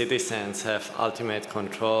the citizens have ultimate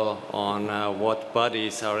control on what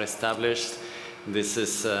bodies are established. This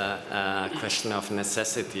is a question of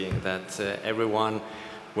necessity, that everyone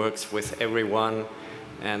works with everyone,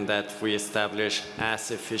 and that we establish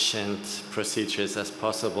as efficient procedures as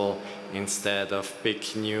possible instead of big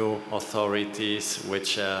new authorities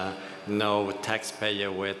which no taxpayer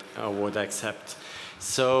would accept.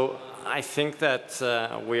 So I think that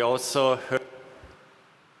we also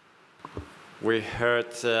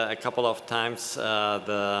heard a couple of times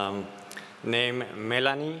the name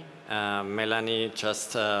Melanie. Melanie,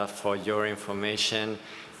 just for your information,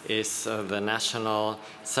 is the National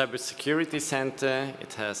Cybersecurity Center.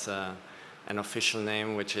 It has an official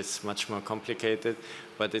name which is much more complicated,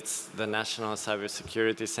 but it's the National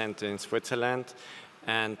Cybersecurity Center in Switzerland.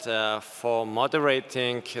 And for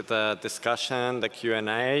moderating the discussion, the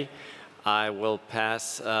Q&A, I will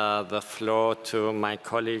pass the floor to my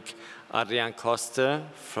colleague Adrian Koster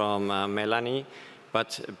from Melanie.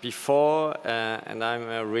 But before, and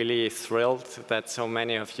I'm really thrilled that so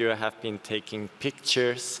many of you have been taking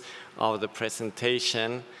pictures of the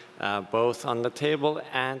presentation, both on the table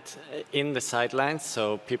and in the sidelines,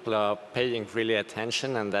 so people are paying really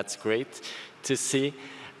attention, and that's great to see.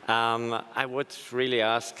 I would really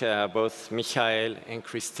ask both Michael and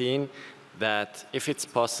Christine that if it's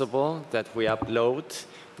possible that we upload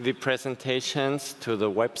the presentations to the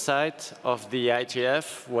website of the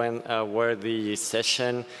IGF where the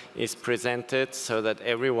session is presented, so that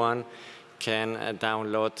everyone can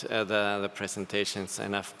download the presentations.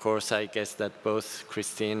 And of course, I guess that both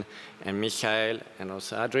Christine and Michael, and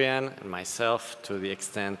also Adrian and myself, to the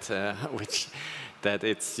extent that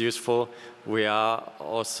it's useful, we are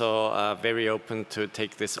also very open to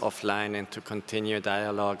take this offline and to continue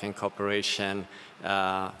dialogue and cooperation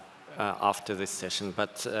after this session.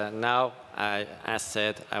 But now, as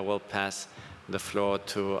said, I will pass the floor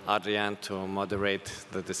to Adrian to moderate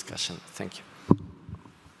the discussion. Thank you.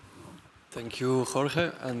 Thank you,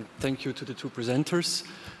 Jorge, and thank you to the two presenters.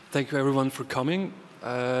 Thank you, everyone, for coming.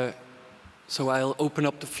 So I'll open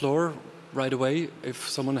up the floor right away if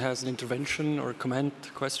someone has an intervention or comment,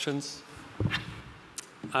 questions.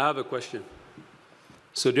 I have a question.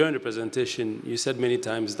 So during the presentation, you said many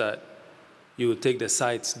times that you will take the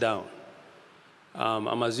sites down.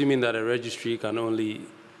 I'm assuming that a registry can only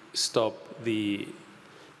stop the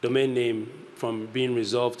domain name from being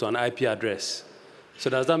resolved to an IP address. So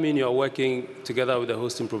does that mean you're working together with the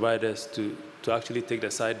hosting providers to actually take the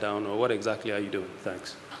site down, or what exactly are you doing?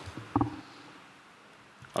 Thanks.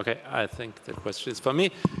 Okay, I think the question is for me.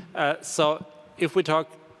 So if we talk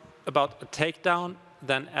about a takedown,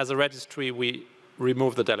 then as a registry, we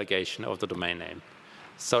remove the delegation of the domain name.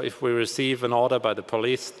 So if we receive an order by the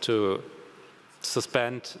police to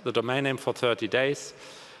suspend the domain name for 30 days,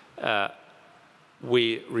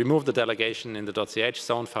 we remove the delegation in the .ch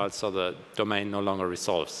zone file so the domain no longer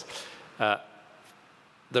resolves. The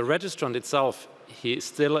registrant itself, he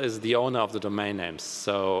still is the owner of the domain names.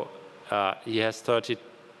 So he has 30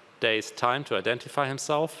 days time to identify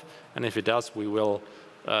himself. And if he does, we will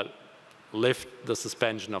lift the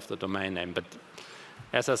suspension of the domain name. But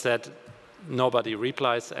as I said, nobody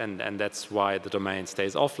replies, and that's why the domain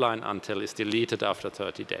stays offline until it's deleted after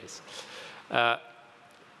 30 days.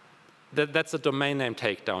 That's a domain name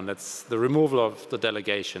takedown. That's the removal of the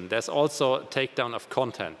delegation. There's also a takedown of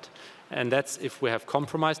content. And that's if we have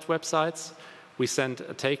compromised websites, we send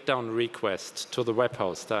a takedown request to the web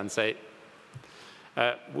hoster and say,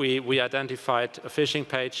 we identified a phishing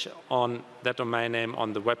page on that domain name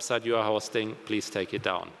on the website you are hosting, please take it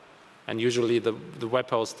down. And usually the web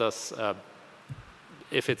hosters,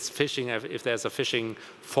 if it's phishing, if there's a phishing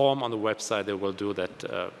form on the website, they will do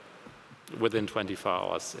that within 24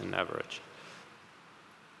 hours in average.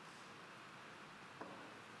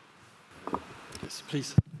 Yes,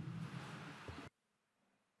 please.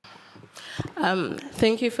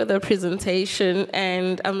 Thank you for the presentation,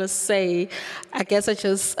 and I must say, I guess I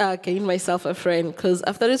just gained myself a friend, because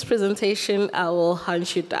after this presentation, I will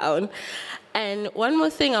hunt you down. And one more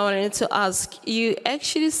thing I wanted to ask, you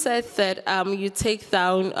actually said that you take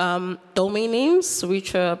down domain names,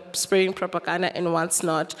 which are spreading propaganda and what's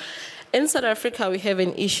not. In South Africa, we have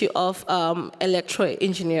an issue of electoral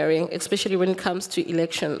engineering, especially when it comes to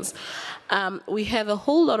elections. We have a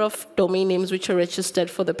whole lot of domain names which are registered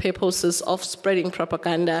for the purposes of spreading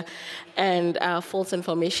propaganda and false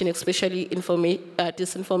information, especially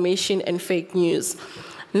disinformation and fake news.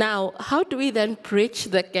 Now, how do we then bridge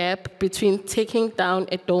the gap between taking down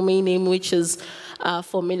a domain name which is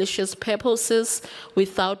for malicious purposes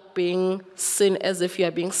without being seen as if you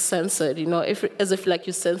are being censored, you know, as if like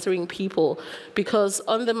you're censoring people? Because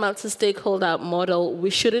on the multi-stakeholder model, we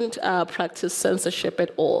shouldn't practice censorship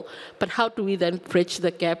at all. But how do we then bridge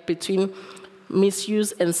the gap between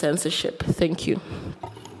misuse and censorship? Thank you.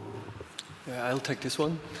 Yeah, I'll take this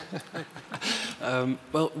one.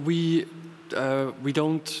 Well, we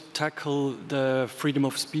don't tackle the freedom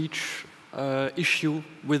of speech issue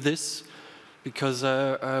with this, because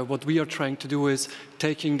what we are trying to do is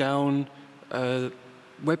taking down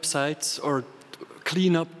websites or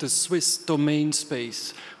clean up the Swiss domain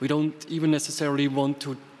space. We don't even necessarily want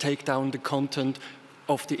to take down the content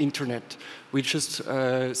of the internet. We just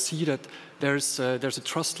see that there's a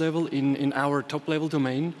trust level in our top-level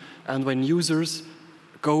domain, and when users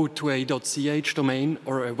go to a .ch domain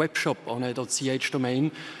or a web shop on a .ch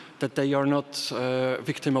domain, that they are not a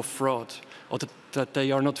victim of fraud, or that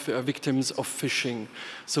they are not victims of phishing.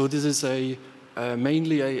 So this is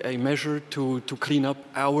mainly a measure to clean up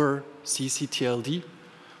our CCTLD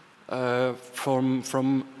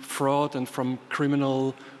from fraud and from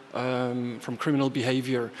criminal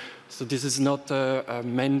behavior. So this is not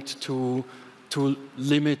meant to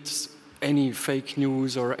limit any fake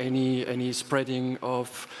news or any spreading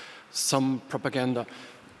of some propaganda.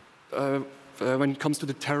 When it comes to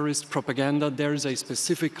the terrorist propaganda, there is a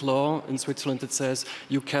specific law in Switzerland that says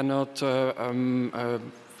you cannot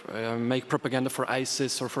make propaganda for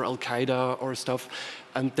ISIS or for Al-Qaeda or stuff.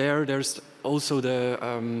 And there's also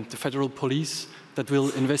the federal police that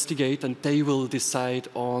will investigate, and they will decide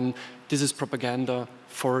on this is propaganda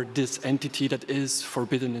for this entity that is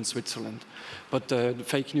forbidden in Switzerland. But the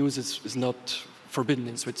fake news is not forbidden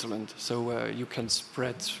in Switzerland, so you can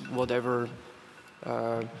spread whatever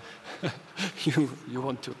you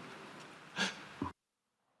want to.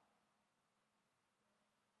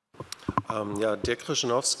 Yeah, Dirk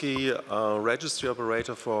Krzyżanowski, registry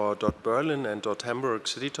operator for .Berlin and .Hamburg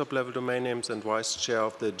city top-level domain names and vice chair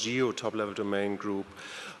of the Geo top-level domain group.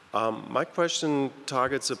 My question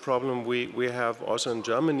targets a problem we have also in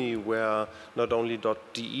Germany, where not only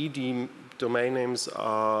 .de domain names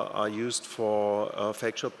are used for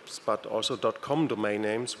fake shops, but also .com domain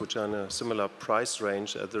names, which are in a similar price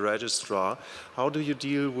range at the registrar. How do you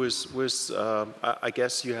deal with I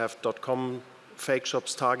guess you have .com fake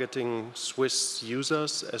shops targeting Swiss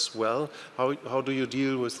users as well. How do you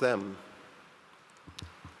deal with them?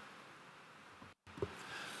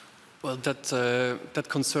 Well, that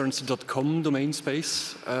concerns the .com domain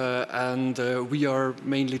space, and we are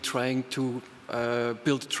mainly trying to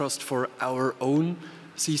build trust for our own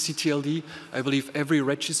ccTLD. I believe every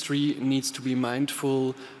registry needs to be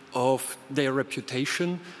mindful of their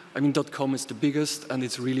reputation. I mean, .com is the biggest, and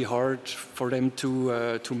it's really hard for them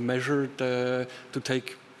to measure to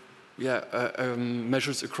take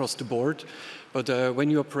measures across the board. But when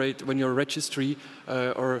you're a registry,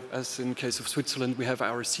 or as in the case of Switzerland, we have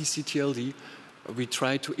our ccTLD. We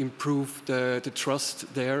try to improve the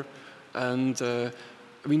trust there, and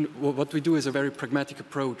I mean, what we do is a very pragmatic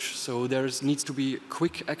approach. So there needs to be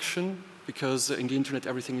quick action, because in the internet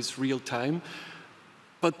everything is real time.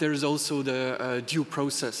 But there is also the due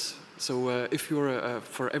process. So if you're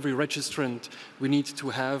for every registrant, we need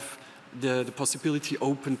to have the possibility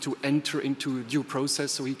open to enter into due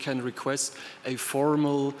process, so he can request a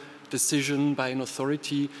formal decision by an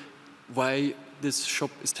authority why this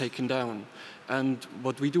shop is taken down. And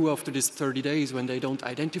what we do after this 30 days, when they don't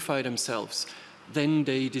identify themselves, then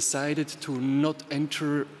they decided to not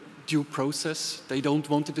enter due process. They don't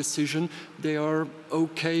want a decision. They are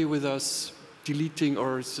okay with us deleting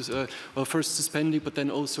or, well, first suspending, but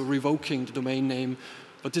then also revoking the domain name.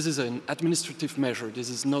 But this is an administrative measure. This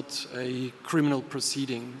is not a criminal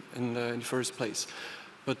proceeding in the first place.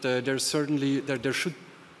 But there's certainly, there should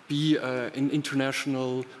be in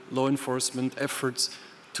international law enforcement efforts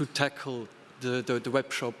to tackle the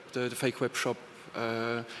web shop, the fake web shop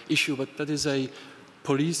issue. But that is a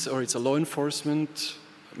police, or it's a law enforcement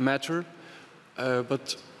matter.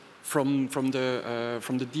 But from the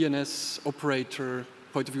DNS operator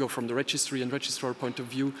point of view, or from the registry and registrar point of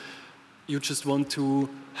view, you just want to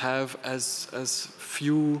have as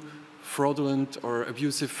few fraudulent or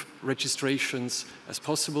abusive registrations as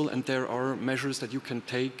possible, and there are measures that you can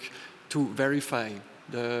take to verify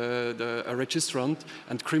a registrant,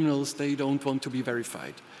 and criminals, they don't want to be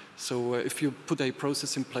verified. So if you put a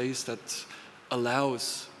process in place that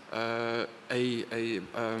allows a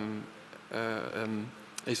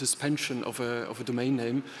suspension of a domain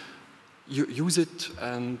name, you use it,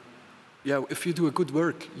 and yeah, if you do a good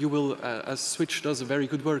work, you will, as Switch does a very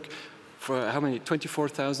good work, for how many,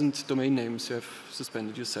 24,000 domain names you have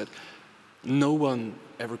suspended, you said. No one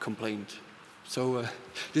ever complained. So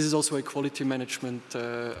this is also a quality management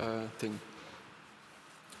thing.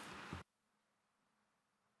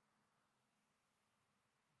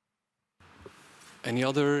 Any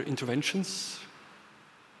other interventions?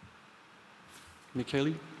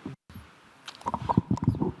 Michele?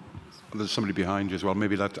 There's somebody behind you as well.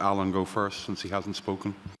 Maybe let Alan go first, since he hasn't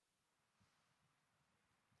spoken.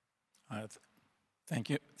 Thank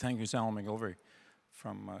you. Thank you, Alan McGilvery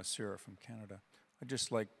from Sierra, from Canada. I'd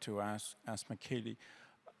just like to ask Michele,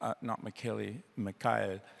 not Michele,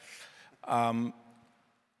 Mikhail,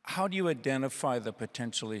 how do you identify the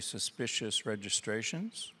potentially suspicious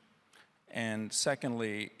registrations? And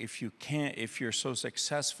secondly, if you're so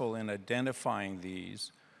successful in identifying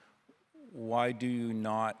these, why do you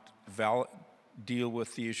not deal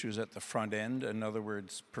with the issues at the front end? In other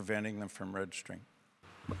words, preventing them from registering.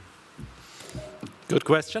 Good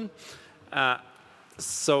question.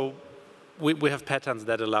 So we have patterns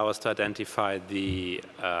that allow us to identify the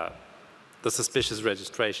suspicious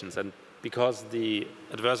registrations, and because the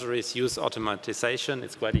adversaries use automatization,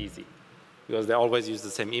 it's quite easy, because they always use the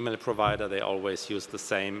same email provider, they always use the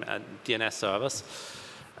same DNS servers.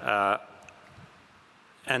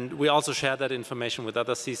 And we also share that information with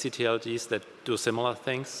other ccTLDs that do similar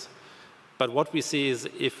things. But what we see is,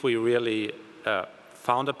 if we really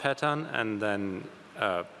found a pattern and then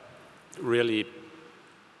really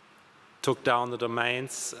took down the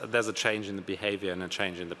domains, there's a change in the behavior and a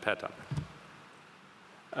change in the pattern.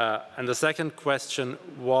 And the second question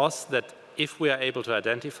was that if we are able to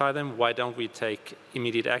identify them, why don't we take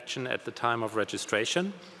immediate action at the time of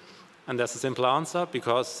registration? And there's a simple answer,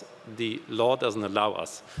 because the law doesn't allow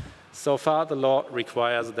us. So far, the law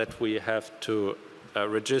requires that we have to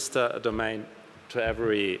register a domain to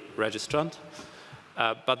every registrant.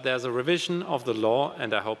 But there's a revision of the law,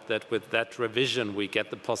 and I hope that with that revision we get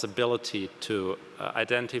the possibility to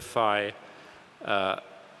identify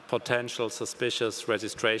potential suspicious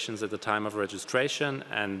registrations at the time of registration,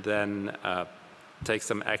 and then take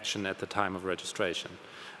some action at the time of registration.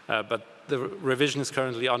 But the revision is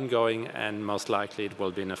currently ongoing, and most likely it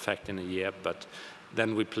will be in effect in a year, but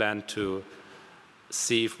then we plan to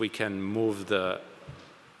see if we can move the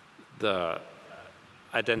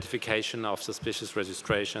identification of suspicious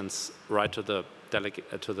registrations right to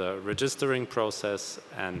the registering process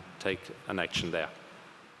and take an action there.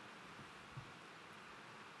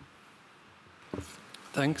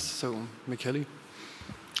 Thanks. So, Michele?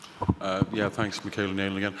 Yeah, thanks, Michele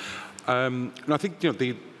Nail again. And I think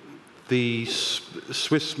the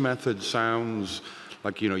Swiss method sounds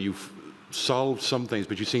like you've solved some things,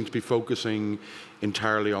 but you seem to be focusing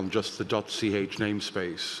entirely on just the .ch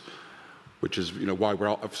namespace, which is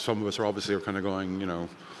why some of us are obviously kind of going,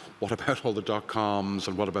 what about all the .coms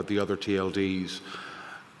and what about the other TLDs?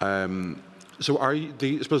 So I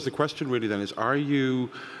suppose the question really then is, are you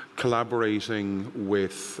collaborating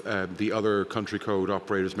with the other country code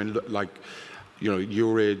operators? I mean, like,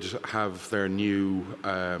 URID have their new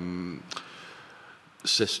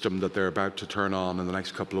system that they're about to turn on in the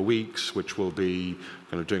next couple of weeks, which will be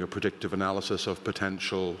kind of doing a predictive analysis of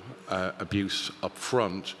potential abuse up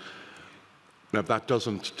front. Now, that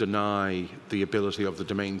doesn't deny the ability of the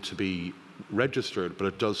domain to be registered, but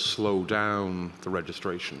it does slow down the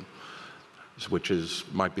registration, which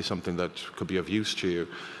might be something that could be of use to you.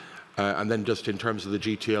 And then just in terms of the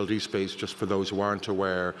GTLD space, just for those who aren't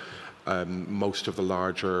aware, most of the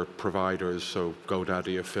larger providers, so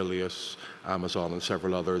GoDaddy, Affiliates, Amazon, and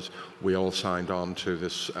several others, we all signed on to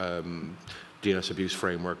this DNS abuse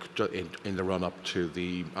framework in the run-up to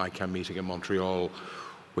the ICANN meeting in Montreal,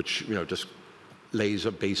 which just lays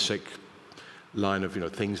a basic line of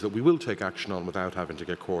things that we will take action on without having to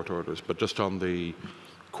get court orders. But just on the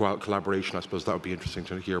collaboration, I suppose that would be interesting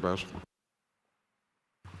to hear about.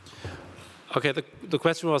 Okay, the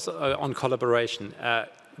question was on collaboration.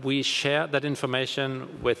 We share that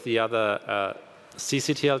information with the other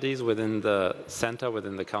CCTLDs within the center,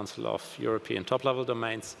 within the Council of European Top-Level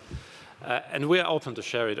Domains. And we are open to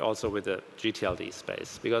share it also with the GTLD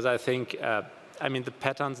space, because I think, I mean, the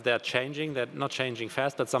patterns, they're changing. They're not changing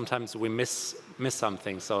fast, but sometimes we miss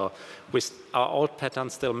something. So our old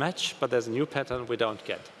patterns still match, but there's a new pattern we don't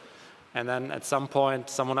get. And then at some point,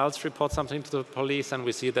 someone else reports something to the police, and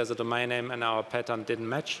we see there's a domain name and our pattern didn't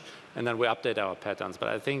match, and then we update our patterns. But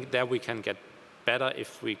I think there we can get better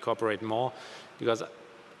if we cooperate more, because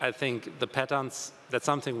I think the patterns, that's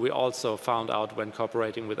something we also found out when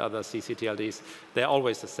cooperating with other CCTLDs, they're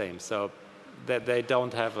always the same. So that they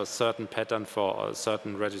don't have a certain pattern for a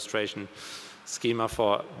certain registration schema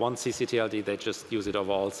for one CCTLD, they just use it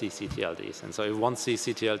over all CCTLDs. And so if one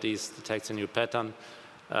CCTLD detects a new pattern,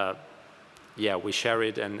 yeah, we share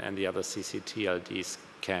it, and the other CCTLDs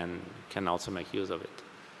can also make use of it.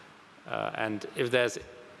 And if there's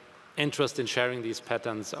interest in sharing these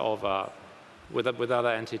patterns over with other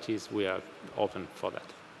entities, we are open for that.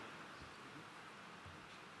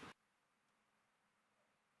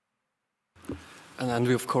 And then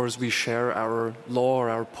we, of course, we share our law or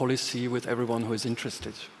our policy with everyone who is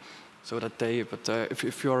interested, so that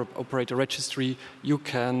if you operate a registry, you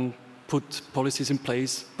can put policies in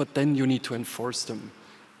place, but then you need to enforce them.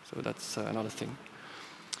 So that's another thing.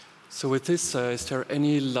 So with this, is there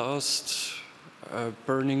any last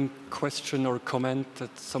burning question or comment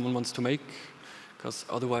that someone wants to make? Because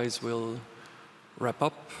otherwise we'll wrap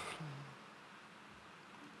up.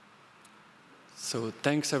 So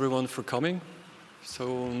thanks everyone for coming.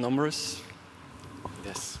 So numerous.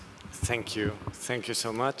 Yes, thank you. Thank you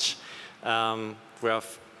so much. We are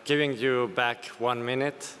giving you back 1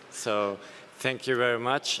 minute. So thank you very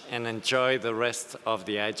much, and enjoy the rest of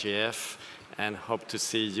the IGF, and hope to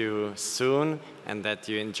see you soon, and that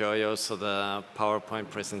you enjoy also the PowerPoint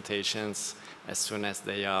presentations as soon as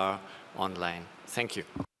they are online. Thank you.